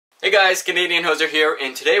Hey guys, Canadian Hoser here,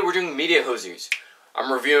 and today we're doing Media Hosers.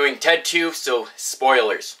 I'm reviewing Ted 2, so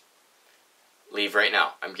spoilers. Leave right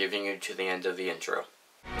now. I'm giving you to the end of the intro.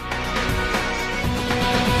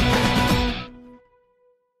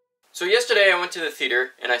 So yesterday I went to the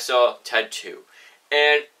theater and I saw Ted 2.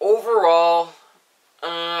 And overall,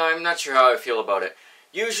 I'm not sure how I feel about it.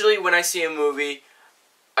 Usually when I see a movie,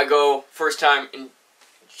 I go first time and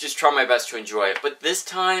just try my best to enjoy it. But this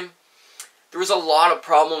time, there was a lot of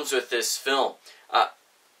problems with this film.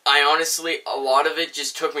 I honestly, a lot of it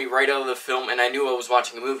just took me right out of the film and I knew I was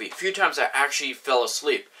watching a movie. A few times I actually fell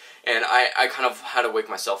asleep and I kind of had to wake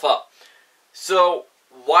myself up. So,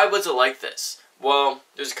 why was it like this? Well,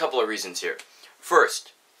 there's a couple of reasons here.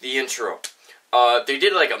 First, the intro. They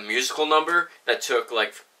did like a musical number that took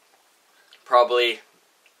like probably,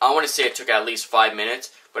 I want to say it took at least 5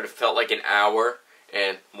 minutes, but it felt like an hour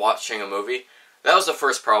and watching a movie. That was the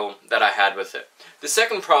first problem that I had with it. The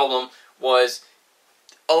second problem was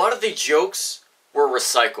a lot of the jokes were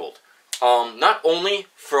recycled. Not only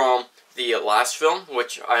from the last film,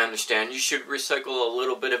 which I understand you should recycle a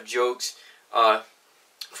little bit of jokes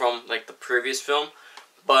from like the previous film,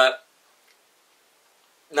 but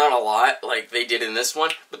not a lot like they did in this one.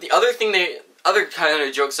 But the other kind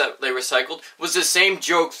of jokes that they recycled was the same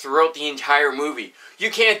joke throughout the entire movie. You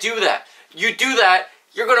can't do that. You do that,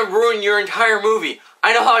 you're gonna ruin your entire movie.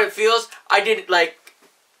 I know how it feels. I did like,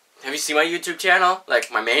 have you seen my YouTube channel?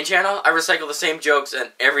 Like my main channel? I recycle the same jokes in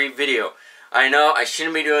every video. I know I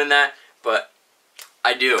shouldn't be doing that, but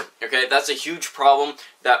I do. Okay, that's a huge problem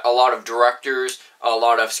that a lot of directors, a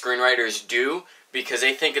lot of screenwriters do because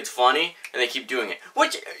they think it's funny and they keep doing it.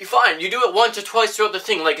 Which, fine, you do it once or twice throughout the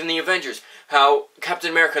thing, like in the Avengers. How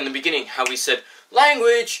Captain America in the beginning, how he said,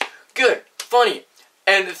 language, good, funny.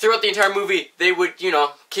 And throughout the entire movie, they would, you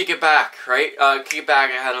know, kick it back, right? Kick it back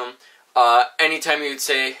at him. Anytime you would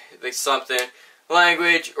say like something,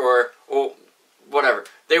 language or whatever,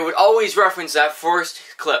 they would always reference that first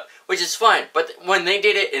clip, which is fine. But when they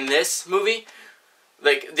did it in this movie,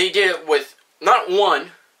 like they did it with not one,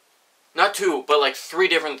 not two, but like 3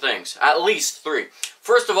 different things. At least 3.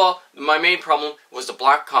 First of all, my main problem was the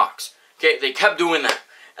black cocks. Okay, they kept doing that.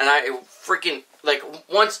 And I freaking, like,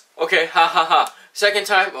 once, okay, ha ha ha. Second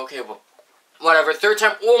time, okay, well, whatever. Third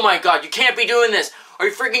time, oh my god, you can't be doing this. Are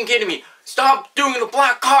you freaking kidding me? Stop doing the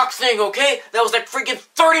black cock thing, okay? That was like freaking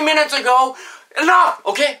 30 minutes ago. Enough,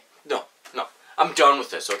 okay? No. I'm done with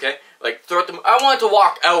this, okay? Like, throughout the, I wanted to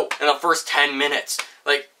walk out in the first 10 minutes.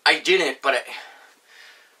 Like, I didn't, but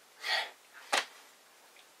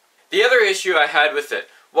the other issue I had with it,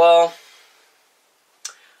 well,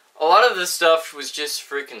 a lot of this stuff was just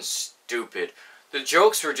freaking stupid. The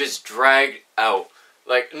jokes were just dragged out.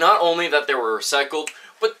 Like, not only that they were recycled,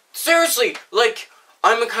 but seriously, like,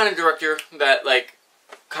 I'm a kind of director that, like,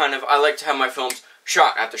 I like to have my films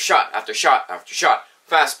shot after shot after shot after shot,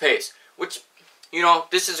 fast-paced. Which, you know,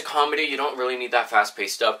 this is a comedy, you don't really need that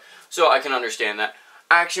fast-paced stuff, so I can understand that.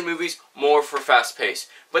 Action movies, more for fast-paced.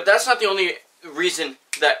 But that's not the only reason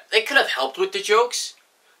that they could have helped with the jokes.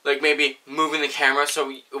 Like, maybe moving the camera so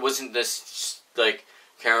it wasn't this, like,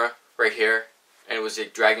 camera right here, and it was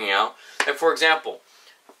like, dragging out. Like, for example,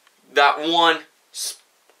 that one,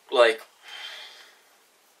 like,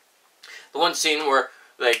 the one scene where,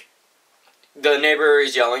 like, the neighbor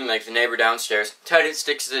is yelling, like, the neighbor downstairs. Ted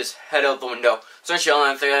sticks his head out the window, starts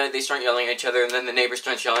yelling at them, they start yelling at each other, and then the neighbor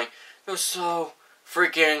starts yelling. It was so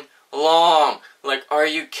freaking long. Like, are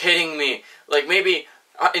you kidding me? Like, maybe,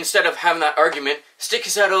 instead of having that argument, stick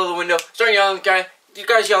his head out the window, start yelling at the guy, you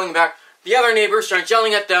guys yelling back. The other neighbor starts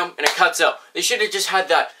yelling at them, and it cuts out. They should have just had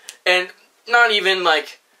that. And not even,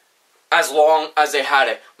 like, as long as they had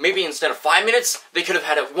it. Maybe instead of 5 minutes, they could have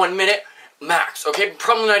had it 1 minute max, okay?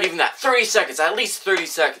 Probably not even that. 30 seconds, at least 30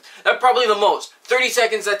 seconds. That's probably the most. 30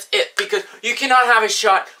 seconds, that's it. Because you cannot have a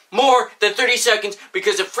shot more than 30 seconds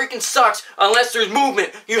because it freaking sucks unless there's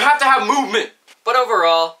movement. You have to have movement. But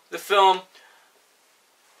overall, the film,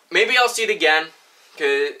 maybe I'll see it again.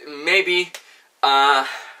 Cause maybe,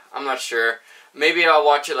 I'm not sure. Maybe I'll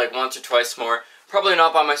watch it like once or twice more. Probably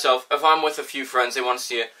not by myself. If I'm with a few friends, they want to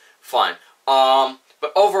see it, fine.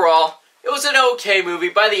 But overall, it was an okay movie.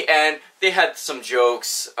 By the end, they had some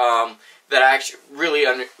jokes that I actually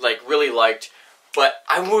really liked. But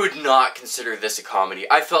I would not consider this a comedy.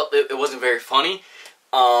 I felt that it wasn't very funny.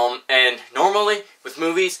 And normally, with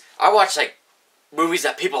movies, I watch like movies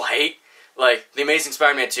that people hate. Like The Amazing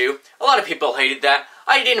Spider-Man 2. A lot of people hated that.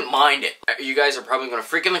 I didn't mind it. You guys are probably going to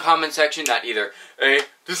freak in the comment section that either, hey,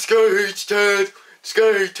 this guy hates Ted, this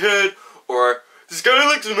guy hates Ted, or this guy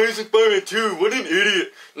likes Amazing Spider-Man 2, what an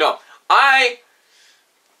idiot. No, I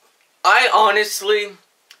honestly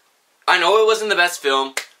I know it wasn't the best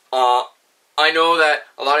film. I know that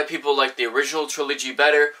a lot of people like the original trilogy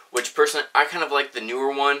better, which personally, I kind of like the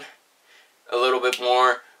newer one a little bit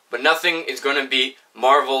more. But nothing is going to beat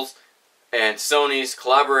Marvel's and Sony's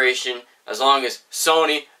collaboration as long as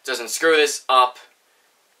Sony doesn't screw this up.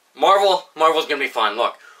 Marvel's going to be fine.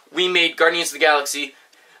 Look, we made Guardians of the Galaxy,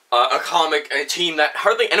 a comic, a team that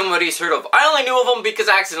hardly anybody's heard of. I only knew of them because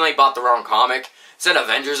I accidentally bought the wrong comic. It said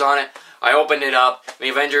Avengers on it. I opened it up, the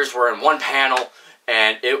Avengers were in one panel,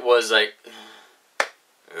 and it was like,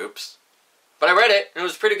 oops. But I read it, and it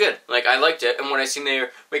was pretty good. Like, I liked it, and when I seen they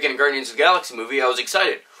were making a Guardians of the Galaxy movie, I was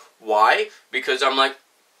excited. Why? Because I'm like,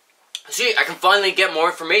 see, I can finally get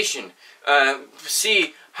more information.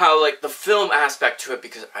 See how, like, the film aspect to it,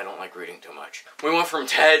 because I don't like reading too much. We went from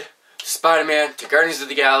Ted to Spider-Man to Guardians of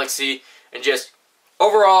the Galaxy, and just,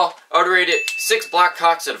 overall, I would rate it 6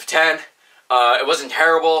 Blackhawks out of 10. It wasn't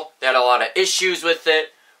terrible. They had a lot of issues with it,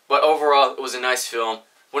 but overall, it was a nice film.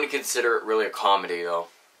 Wouldn't consider it really a comedy, though.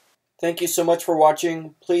 Thank you so much for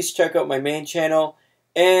watching. Please check out my main channel,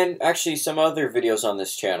 and actually some other videos on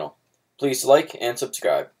this channel. Please like and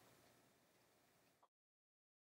subscribe.